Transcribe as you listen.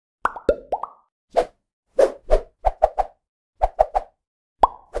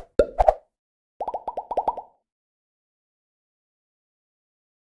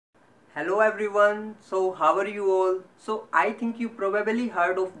Hello everyone, so how are you all? So I think you probably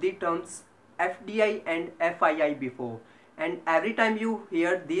heard of the terms FDI and FII before, and every time you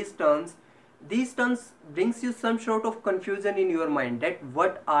hear these terms brings you some sort of confusion in your mind that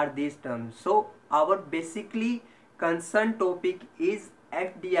what are these terms. So our basically concern topic is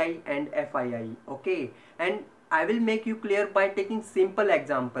FDI and FII, okay? And I will make you clear by taking simple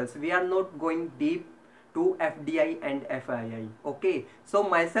examples. We are not going deep to FDI and FII. Okay, so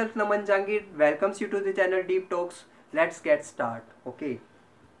myself Naman Jangid welcomes you to the channel Deep Talks. Let's get start. Okay,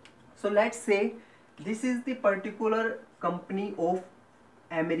 so let's say this is the particular company of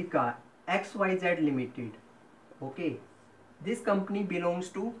America XYZ Limited. Okay, this company belongs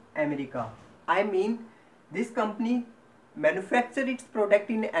to America. I mean, this company manufacture its product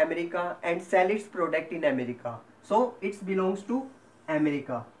in America and sell its product in America. So it belongs to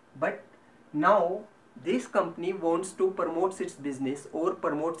America. But now this company wants to promote its business or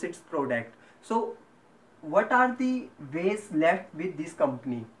promotes its product. So what are the ways left with this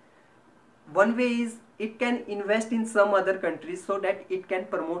company? One way is it can invest in some other countries so that it can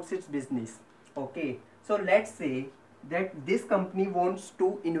promote its business. Okay, so let's say that this company wants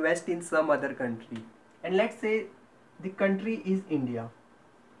to invest in some other country, and let's say the country is India.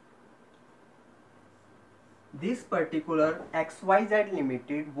 This particular XYZ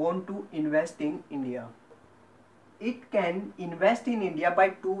Limited want to invest in India. It can invest in India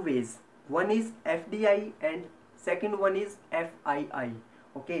by two ways. One is FDI and second one is FII.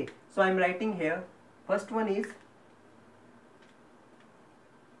 Okay, so I'm writing here. First one is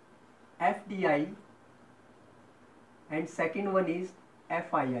FDI and second one is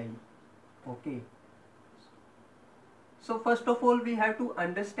FII. Okay, so first of all we have to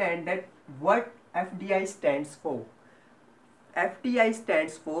understand that what FDI stands for. FDI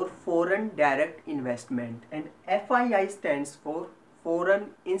stands for foreign direct investment and FII stands for foreign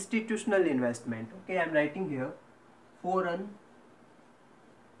institutional investment. Okay, I'm writing here foreign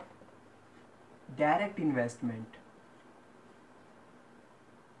direct investment.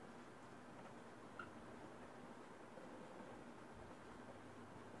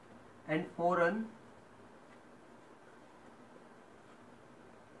 And foreign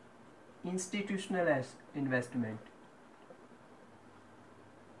institutional investment.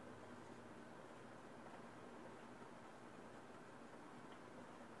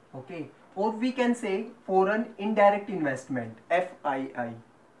 Okay, or we can say foreign indirect investment, FII.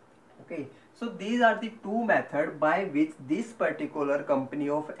 Okay, so these are the two methods by which this particular company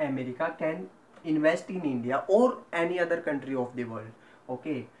of America can invest in India or any other country of the world.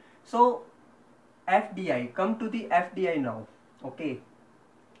 Okay, so FDI, come to the FDI now. Okay,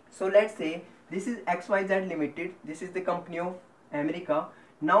 so let's say this is XYZ Limited, this is the company of America.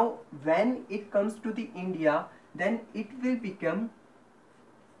 Now when it comes to the India, then it will become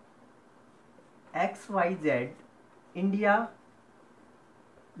XYZ India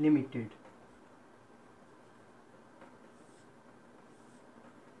Limited,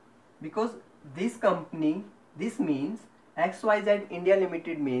 because this company, this means XYZ India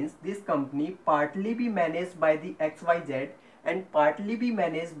Limited means this company partly be managed by the XYZ and partly be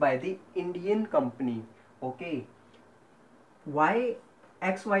managed by the Indian company. Okay, why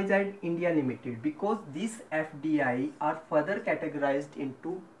XYZ India Limited? Because this FDI are further categorized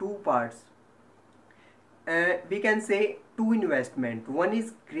into two parts. We can say two investment. One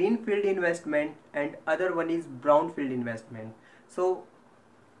is greenfield investment and other one is brownfield investment. So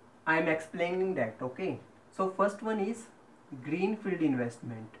I am explaining that. Okay, so first one is greenfield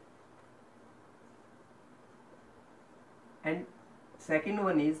investment and second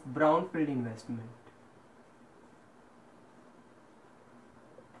one is brownfield investment.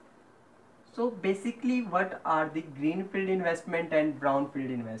 So basically what are the greenfield investment and brownfield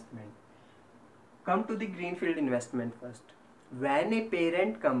investment? Come to the greenfield investment first. When a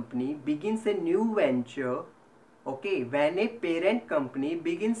parent company begins a new venture, okay, when a parent company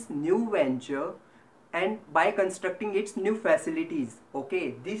begins new venture and by constructing its new facilities,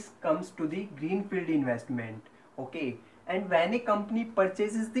 okay, this comes to the greenfield investment. Okay, and when a company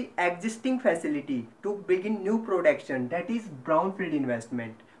purchases the existing facility to begin new production, that is brownfield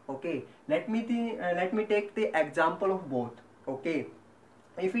investment. Okay, let me take the example of both. Okay,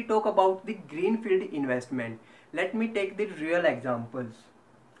 if we talk about the greenfield investment, let me take the real examples.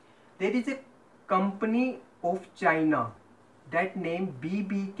 There is a company of China that name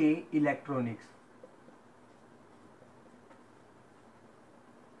BBK Electronics.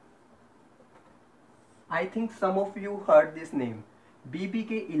 I think some of you heard this name,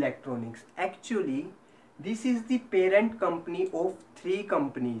 BBK Electronics. Actually, this is the parent company of three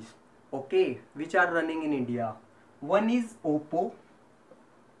companies, okay, which are running in India. One is Oppo,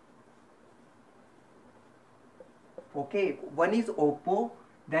 Okay, one is Oppo,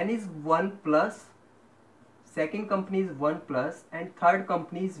 then is OnePlus, second company is OnePlus, and third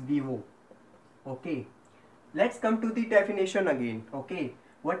company is Vivo. Okay, let's come to the definition again. Okay,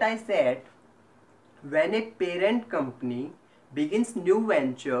 what I said, when a parent company begins new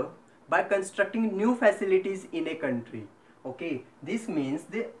venture by constructing new facilities in a country. Okay, this means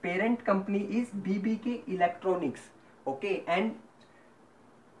the parent company is BBK Electronics. Okay, and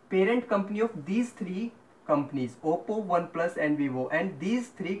parent company of these three companies, Oppo, OnePlus and Vivo, and these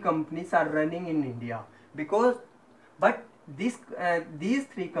three companies are running in India, because but these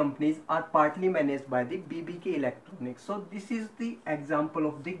three companies are partly managed by the BBK Electronics. So this is the example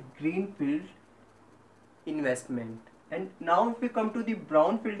of the greenfield investment. And now if we come to the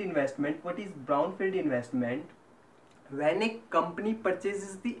brownfield investment, what is brownfield investment? When a company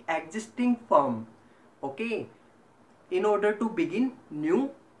purchases the existing firm, okay, in order to begin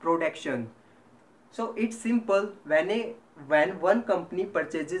new production. So it's simple, when one company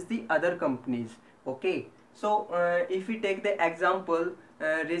purchases the other companies. Okay, so if we take the example,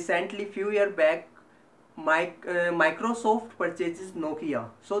 recently few years back, Microsoft purchases Nokia.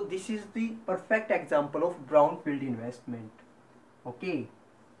 So this is the perfect example of brownfield investment. Okay,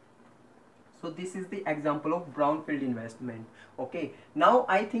 so this is the example of brownfield investment. Okay, now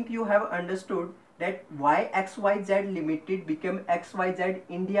I think you have understood that why XYZ Limited became XYZ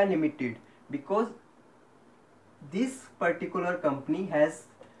India Limited, because this particular company has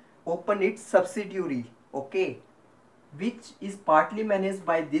opened its subsidiary, okay, which is partly managed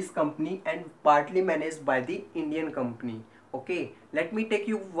by this company and partly managed by the Indian company. Okay, let me take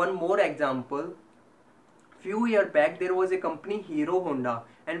you one more example. Few years back there was a company Hero Honda,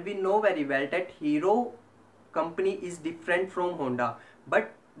 and we know very well that Hero company is different from Honda,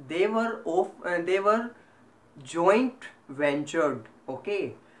 but they were joint ventured.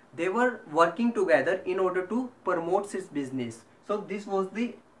 Okay, they were working together in order to promote its business. So this was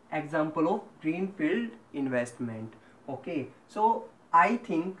the example of greenfield investment. Okay, so I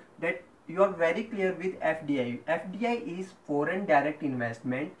think that you are very clear with FDI. FDI is foreign direct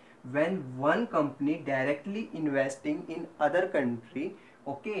investment, when one company directly investing in other country.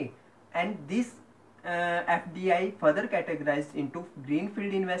 Okay, and this FDI further categorized into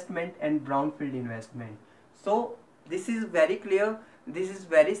greenfield investment and brownfield investment. So this is very clear, this is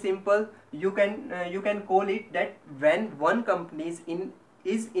very simple. You can call it that when one company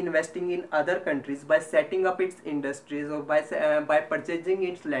is investing in other countries by setting up its industries, or by purchasing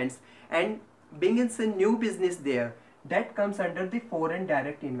its lands and begins a new business there, that comes under the foreign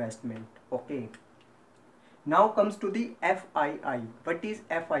direct investment. Okay, now comes to the FII. What is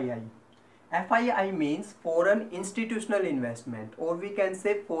FII? FII means foreign institutional investment, or we can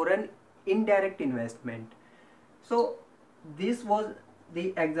say foreign indirect investment. So this was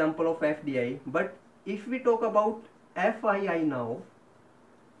the example of FDI. But if we talk about FII now,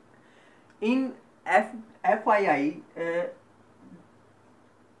 in FII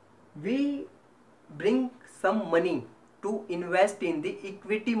we bring some money to invest in the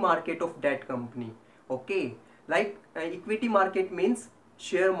equity market of that company. Okay, like equity market means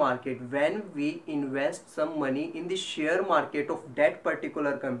share market. When we invest some money in the share market of that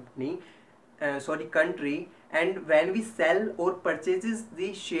particular company, country, and when we sell or purchases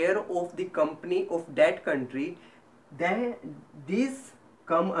the share of the company of that country, then these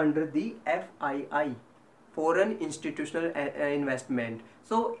come under the FII, foreign institutional investment.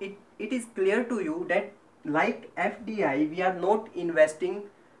 So it is clear to you that like FDI, we are not investing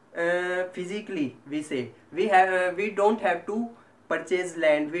physically. We say we don't have to purchase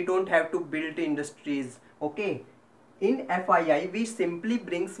land, we don't have to build industries. Okay, in FII we simply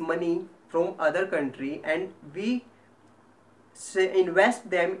brings money from other country and we invest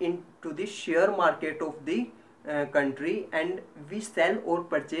them into the share market of the country, and we sell or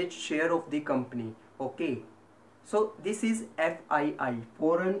purchase share of the company. Okay, so this is FII,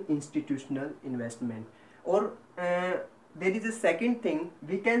 foreign institutional investment. Or there is a second thing,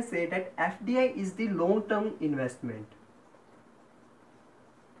 we can say that FDI is the long term investment.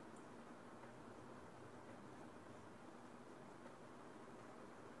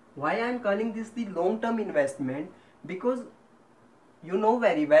 Why I am calling this the long term investment? Because you know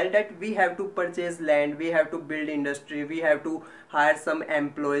very well that we have to purchase land, we have to build industry, we have to hire some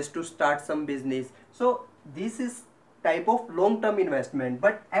employees to start some business. So this is type of long term investment,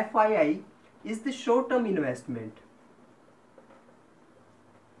 but FII is the short term investment.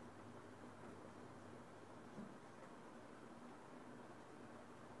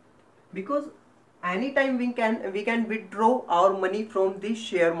 Because anytime we can withdraw our money from the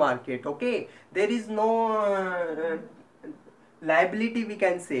share market. Okay, there is no liability, we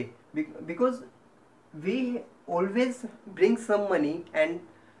can say, because we always bring some money and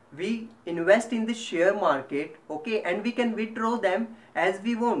we invest in the share market, okay, and we can withdraw them as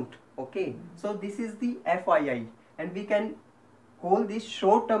we want, okay. So this is the FII and we can call this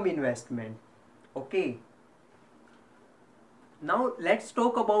short term investment, okay. Now let's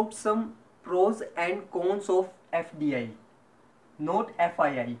talk about some pros and cons of FDI, not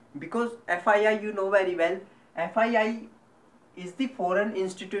FII, because FII you know very well, FII is the foreign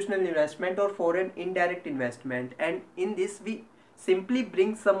institutional investment or foreign indirect investment, and in this we simply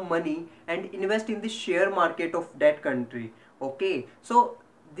bring some money and invest in the share market of that country, okay. So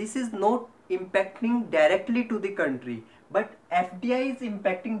this is not impacting directly to the country, but FDI is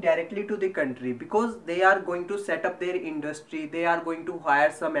impacting directly to the country because they are going to set up their industry, they are going to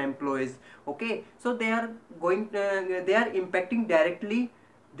hire some employees, okay. So they are impacting directly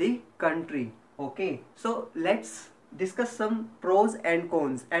the country, okay. So let's discuss some pros and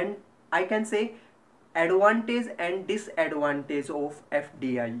cons, and I can say advantage and disadvantage of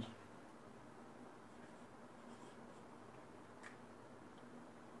FDI.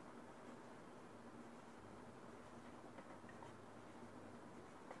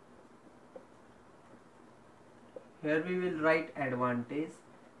 Here we will write advantage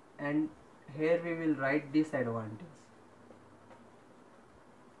and here we will write disadvantage.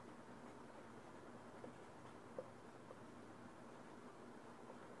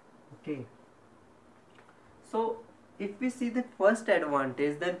 Okay. So if we see the first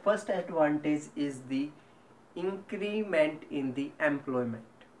advantage, then first advantage is the increment in the employment,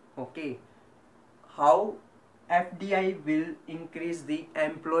 okay. How FDI will increase the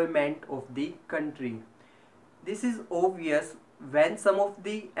employment of the country? This is obvious. When some of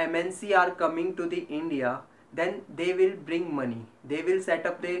the MNC are coming to the India, then they will bring money, they will set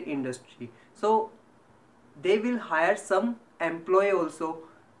up their industry, so they will hire some employee also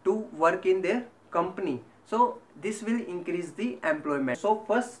to work in their company, so this will increase the employment. So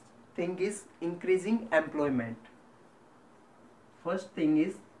first thing is increasing employment. First thing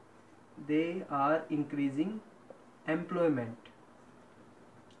is they are increasing employment.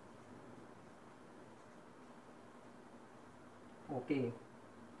 Okay.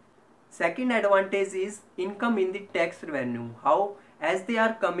 Second advantage is income in the tax revenue. How? As they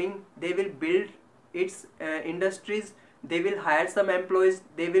are coming, they will build its industries, they will hire some employees,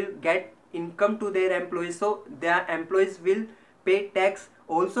 they will get income to their employees, so their employees will pay tax.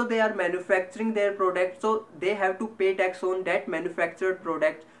 Also they are manufacturing their product, so they have to pay tax on that manufactured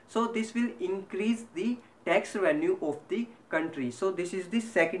product, so this will increase the tax revenue of the country. So this is the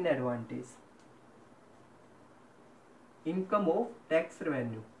second advantage, income of tax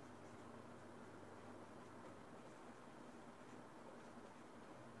revenue.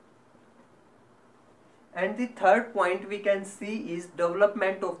 And the third point we can see is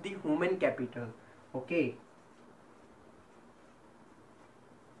development of the human capital, okay.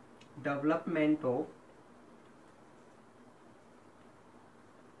 Development of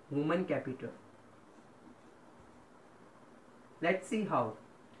human capital. Let's see how.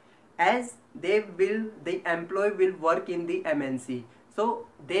 As the employee will work in the MNC, so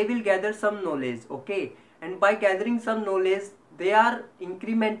they will gather some knowledge, okay, and by gathering some knowledge they are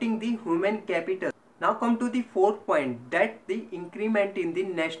incrementing the human capital. Now come to the fourth point, that the increment in the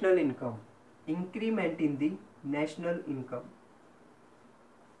national income. Increment in the national income.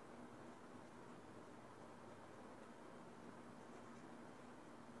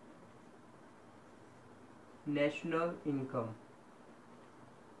 National income.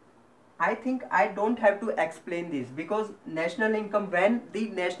 I think I don't have to explain this, because national income, when the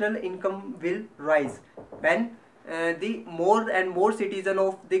national income will rise, when the more and more citizens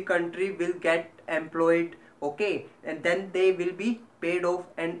of the country will get employed, okay, and then they will be paid off,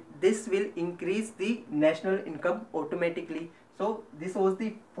 and this will increase the national income automatically. So this was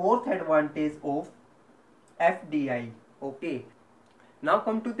the fourth advantage of FDI, okay. Now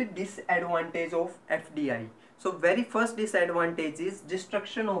come to the disadvantage of FDI. So very first disadvantage is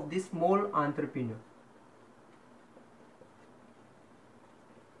destruction of the small entrepreneur.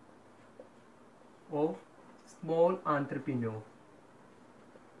 Of small entrepreneur.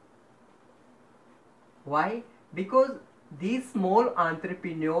 Why? Because these small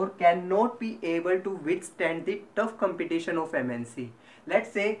entrepreneur cannot be able to withstand the tough competition of MNC.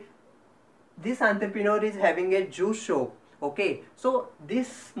 Let's say this entrepreneur is having a juice shop, okay, so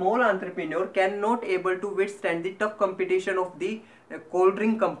this small entrepreneur cannot able to withstand the tough competition of the cold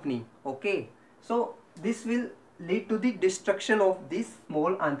drink company, okay, so this will lead to the destruction of this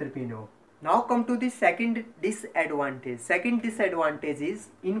small entrepreneur. Now come to the second disadvantage. Second disadvantage is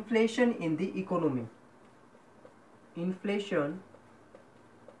inflation in the economy. Inflation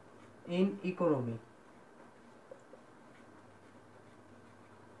in economy.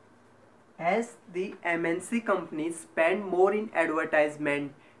 as the MNC companies spend more in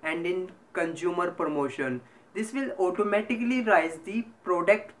advertisement and in consumer promotion, this will automatically rise the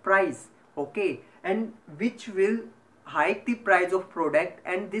product price, okay, and which will hike the price of product,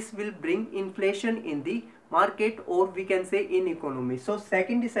 and this will bring inflation in the market, or we can say in economy. So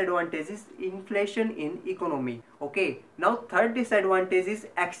second disadvantage is inflation in economy. Okay, now third disadvantage is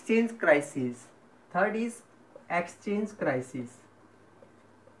exchange crisis. Third is exchange crisis.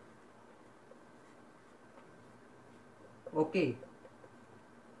 Okay,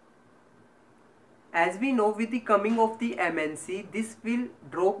 as we know, with the coming of the MNC, this will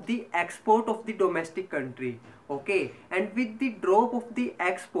drop the export of the domestic country. Okay, and with the drop of the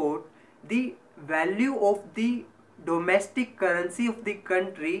export, the value of the domestic currency of the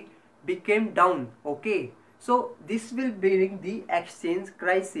country became down. Okay, so this will bring the exchange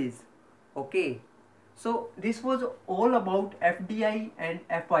crisis. Okay, so this was all about FDI and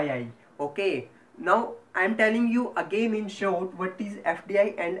FII. Okay, now I am telling you again in short what is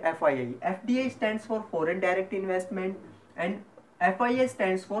FDI and FII. FDI stands for foreign direct investment and FII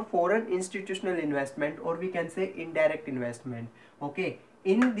stands for foreign institutional investment, or we can say indirect investment. Okay,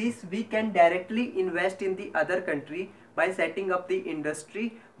 in this we can directly invest in the other country by setting up the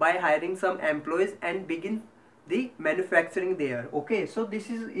industry, by hiring some employees and begin the manufacturing there. Okay, so this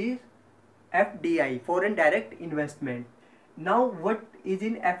is FDI, foreign direct investment. Now what is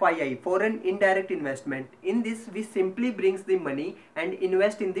in FII, foreign indirect investment? In this we simply brings the money and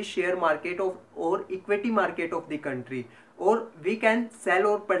invest in the share market of or equity market of the country, or we can sell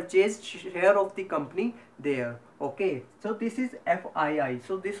or purchase share of the company there. Okay, so this is FII.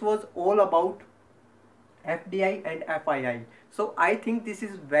 So this was all about FDI and FII. So I think this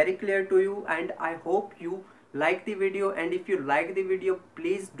is very clear to you, and I hope you like the video, and if you like the video,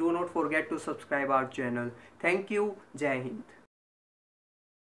 please do not forget to subscribe our channel. Thank you. Jai Hind.